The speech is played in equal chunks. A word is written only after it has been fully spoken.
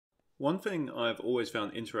One thing I've always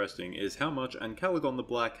found interesting is how much Ancalagon the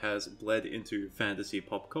Black has bled into fantasy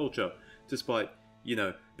pop culture, despite,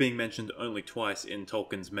 being mentioned only twice in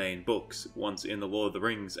Tolkien's main books, once in The Lord of the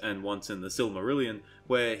Rings and once in The Silmarillion,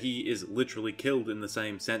 where he is literally killed in the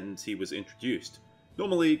same sentence he was introduced.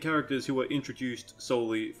 Normally, characters who are introduced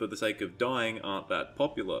solely for the sake of dying aren't that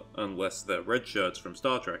popular, unless they're red shirts from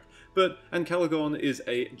Star Trek, but Ancalagon is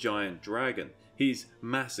a giant dragon. He's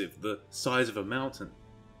massive, the size of a mountain.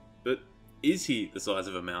 But is he the size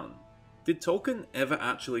of a mountain? Did Tolkien ever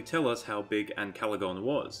actually tell us how big Ancalagon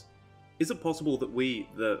was? Is it possible that we,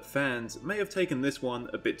 the fans, may have taken this one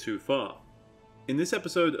a bit too far? In this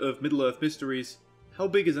episode of Middle-earth Mysteries, how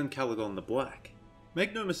big is Ancalagon the Black?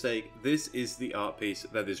 Make no mistake, this is the art piece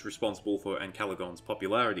that is responsible for Ancalagon's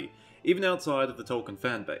popularity, even outside of the Tolkien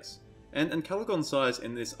fanbase. And Ancalagon's size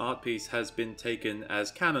in this art piece has been taken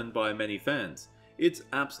as canon by many fans. It's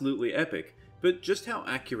absolutely epic, but just how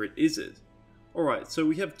accurate is it? Alright, so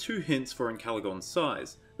we have two hints for Ancalagon's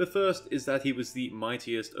size. The first is that he was the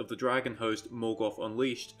mightiest of the dragon host Morgoth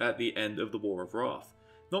unleashed at the end of the War of Wrath.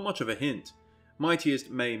 Not much of a hint.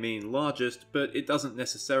 Mightiest may mean largest, but it doesn't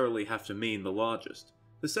necessarily have to mean the largest.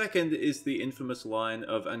 The second is the infamous line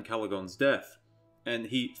of Ancalagon's death, and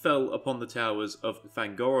he fell upon the towers of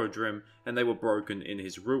Fangorodrim and they were broken in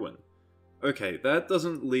his ruin. Okay, that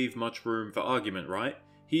doesn't leave much room for argument, right?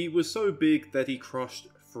 He was so big that he crushed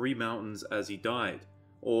 3 mountains as he died,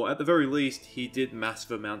 or at the very least, he did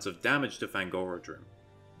massive amounts of damage to Fangorodrim.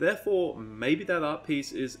 Therefore, maybe that art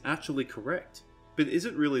piece is actually correct. But is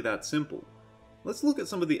it really that simple? Let's look at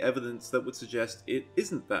some of the evidence that would suggest it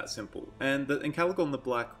isn't that simple, and that Ancalagon the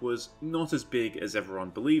Black was not as big as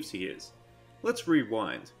everyone believes he is. Let's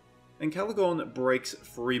rewind. Ancalagon breaks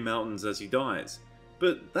 3 mountains as he dies,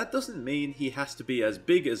 but that doesn't mean he has to be as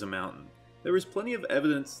big as a mountain. There is plenty of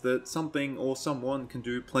evidence that something or someone can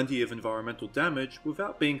do plenty of environmental damage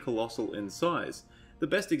without being colossal in size. The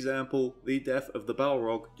best example, the death of the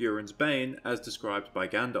Balrog, Durin's Bane, as described by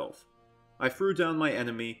Gandalf. I threw down my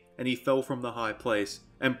enemy, and he fell from the high place,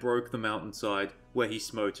 and broke the mountainside, where he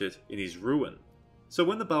smote it in his ruin. So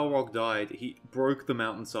when the Balrog died, he broke the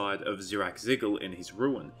mountainside of Zirak-Zigil in his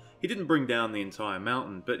ruin. He didn't bring down the entire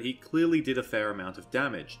mountain, but he clearly did a fair amount of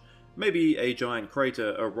damage. Maybe a giant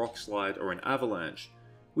crater, a rock slide, or an avalanche.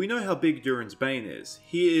 We know how big Durin's Bane is.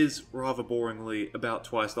 He is, rather boringly, about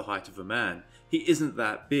twice the height of a man. He isn't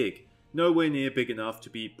that big. Nowhere near big enough to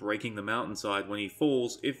be breaking the mountainside when he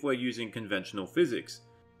falls if we're using conventional physics.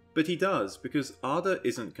 But he does, because Arda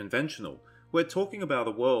isn't conventional. We're talking about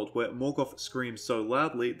a world where Morgoth screams so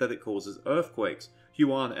loudly that it causes earthquakes.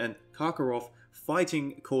 Huan and Karkaroth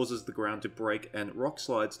fighting causes the ground to break and rock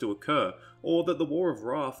slides to occur, or that the War of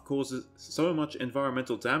Wrath causes so much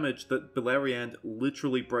environmental damage that Beleriand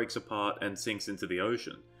literally breaks apart and sinks into the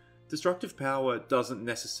ocean. Destructive power doesn't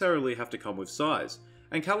necessarily have to come with size.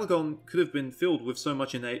 Ancalagon could have been filled with so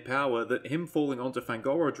much innate power that him falling onto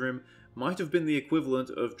Fangorodrim might have been the equivalent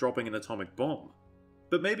of dropping an atomic bomb.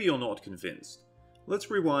 But maybe you're not convinced. Let's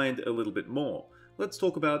rewind a little bit more. Let's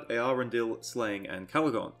talk about Eärendil slaying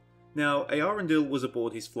Ancalagon. Now, Eärendil was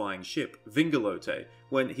aboard his flying ship, Vingalote,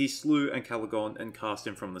 when he slew Ancalagon and cast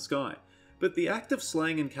him from the sky. But the act of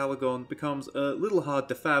slaying Ancalagon becomes a little hard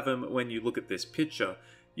to fathom when you look at this picture.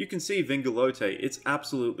 You can see Vingalote, it's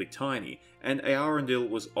absolutely tiny, and Eärendil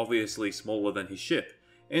was obviously smaller than his ship.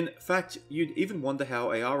 In fact, you'd even wonder how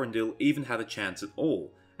Eärendil even had a chance at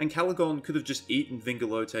all. Ancalagon could have just eaten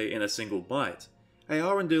Vingalote in a single bite.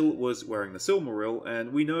 Eärendil was wearing the Silmaril,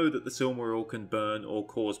 and we know that the Silmaril can burn or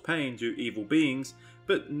cause pain to evil beings,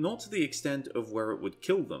 but not to the extent of where it would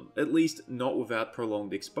kill them, at least not without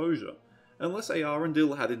prolonged exposure. Unless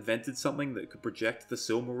Eärendil had invented something that could project the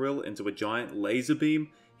Silmaril into a giant laser beam,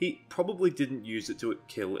 he probably didn't use it to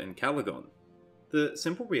kill Ancalagon. The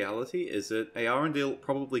simple reality is that Eärendil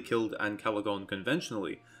probably killed Ancalagon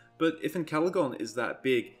conventionally, but if Ancalagon is that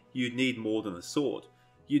big, you'd need more than a sword.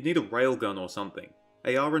 You'd need a railgun or something.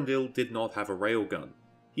 Eärendil did not have a railgun.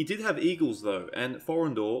 He did have eagles though, and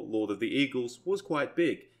Thorondor, Lord of the Eagles, was quite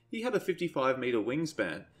big. He had a 55-meter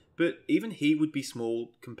wingspan, but even he would be small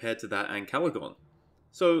compared to that Ancalagon.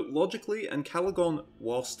 So logically, Ancalagon,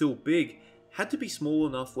 while still big, had to be small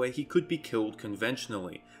enough where he could be killed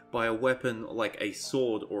conventionally, by a weapon like a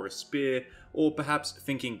sword or a spear, or perhaps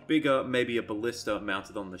thinking bigger, maybe a ballista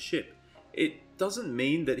mounted on the ship. It doesn't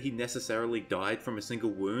mean that he necessarily died from a single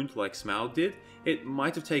wound like Smaug did. It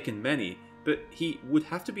might have taken many, but he would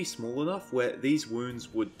have to be small enough where these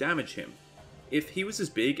wounds would damage him. If he was as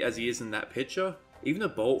big as he is in that picture, even a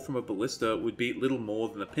bolt from a ballista would be little more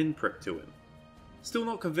than a pinprick to him. Still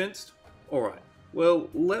not convinced? Alright, Well,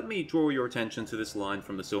 let me draw your attention to this line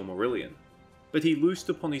from the Silmarillion. But he loosed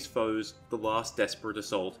upon his foes the last desperate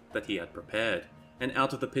assault that he had prepared, and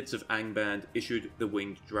out of the pits of Angband issued the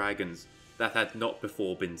winged dragons that had not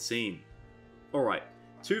before been seen. Alright,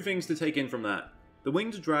 two things to take in from that. The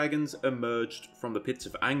winged dragons emerged from the pits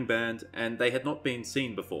of Angband, and they had not been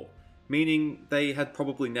seen before, meaning they had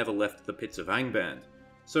probably never left the pits of Angband.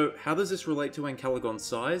 So how does this relate to Ancalagon's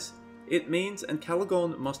size? It means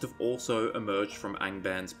Ancalagon must have also emerged from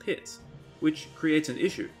Angband's pits, which creates an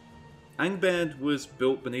issue. Angband was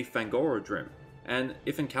built beneath Fangorodrim, and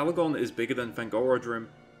if Ancalagon is bigger than Fangorodrim,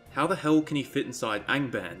 how the hell can he fit inside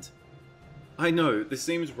Angband? I know, this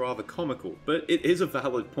seems rather comical, but it is a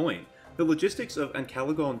valid point. The logistics of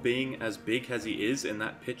Ancalagon being as big as he is in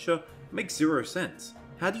that picture makes zero sense.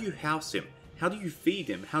 How do you house him? How do you feed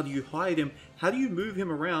him? How do you hide him? How do you move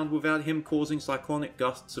him around without him causing cyclonic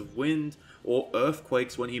gusts of wind or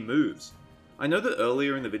earthquakes when he moves? I know that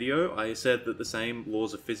earlier in the video I said that the same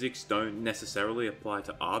laws of physics don't necessarily apply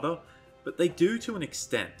to Arda, but they do to an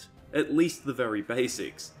extent, at least the very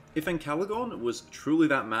basics. If Ancalagon was truly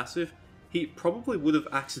that massive, he probably would have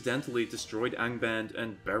accidentally destroyed Angband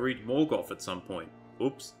and buried Morgoth at some point.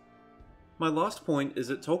 Oops. My last point is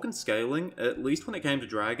that Tolkien's scaling, at least when it came to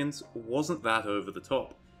dragons, wasn't that over the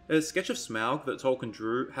top. A sketch of Smaug that Tolkien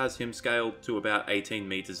drew has him scaled to about 18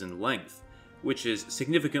 meters in length, which is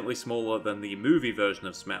significantly smaller than the movie version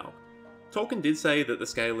of Smaug. Tolkien did say that the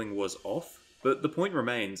scaling was off, but the point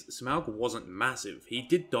remains, Smaug wasn't massive. He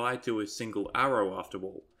did die to a single arrow after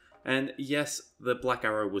all. And yes, the black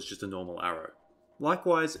arrow was just a normal arrow.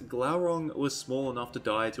 Likewise, Glaurung was small enough to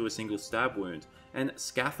die to a single stab wound, and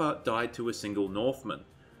Scaffa died to a single Northman.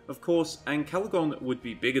 Of course, Ancalagon would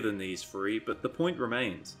be bigger than these three, but the point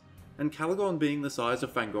remains. Ancalagon being the size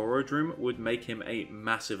of Fangorodrim would make him a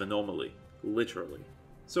massive anomaly, literally.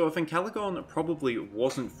 So if Ancalagon probably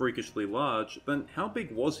wasn't freakishly large, then how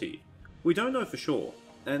big was he? We don't know for sure,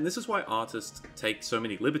 and this is why artists take so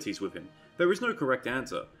many liberties with him. There is no correct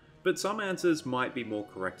answer, but some answers might be more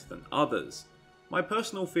correct than others. My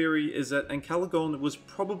personal theory is that Ancalagon was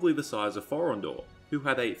probably the size of Forondor, who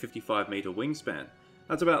had a 55-meter wingspan.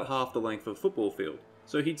 That's about half the length of a football field,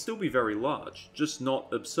 so he'd still be very large, just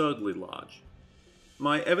not absurdly large.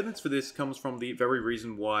 My evidence for this comes from the very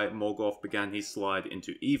reason why Morgoth began his slide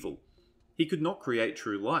into evil. He could not create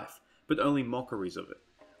true life, but only mockeries of it.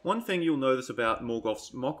 One thing you'll notice about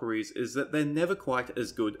Morgoth's mockeries is that they're never quite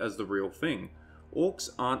as good as the real thing. Orcs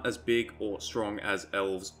aren't as big or strong as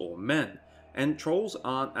elves or men, and trolls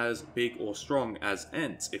aren't as big or strong as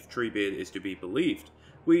Ents, if Treebeard is to be believed.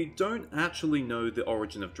 We don't actually know the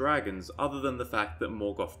origin of dragons other than the fact that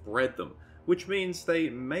Morgoth bred them, which means they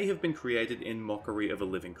may have been created in mockery of a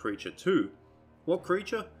living creature too. What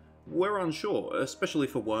creature? We're unsure, especially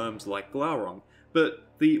for worms like Glaurung, but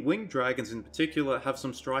the winged dragons in particular have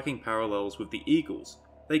some striking parallels with the eagles.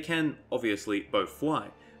 They can, obviously, both fly.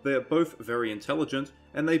 They are both very intelligent,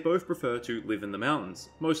 and they both prefer to live in the mountains,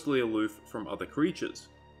 mostly aloof from other creatures.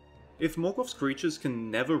 If Morgoth's creatures can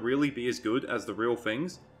never really be as good as the real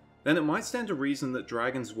things, then it might stand to reason that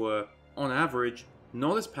dragons were, on average,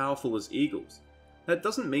 not as powerful as eagles. That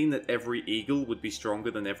doesn't mean that every eagle would be stronger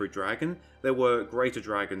than every dragon. There were greater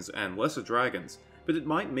dragons and lesser dragons, but it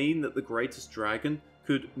might mean that the greatest dragon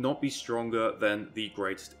could not be stronger than the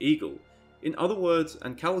greatest eagle. In other words,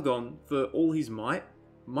 Ancalagon, for all his might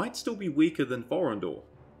still be weaker than Forondor.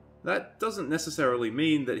 That doesn't necessarily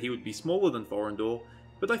mean that he would be smaller than Forondor,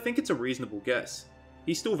 but I think it's a reasonable guess.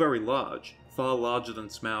 He's still very large, far larger than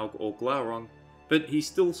Smaug or Glaurung, but he's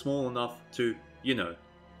still small enough to, you know,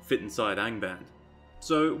 fit inside Angband.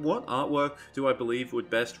 So what artwork do I believe would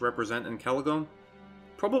best represent Ancalagon?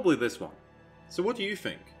 Probably this one. So what do you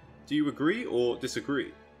think? Do you agree or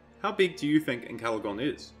disagree? How big do you think Ancalagon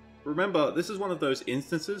is? Remember, this is one of those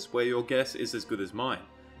instances where your guess is as good as mine.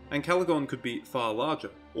 Ancalagon could be far larger,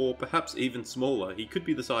 or perhaps even smaller. He could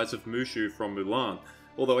be the size of Mushu from Mulan,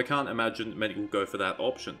 although I can't imagine many will go for that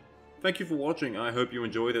option. Thank you for watching, I hope you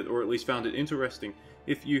enjoyed it, or at least found it interesting.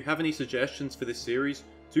 If you have any suggestions for this series,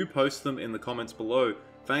 do post them in the comments below.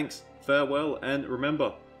 Thanks, farewell, and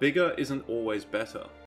remember, bigger isn't always better.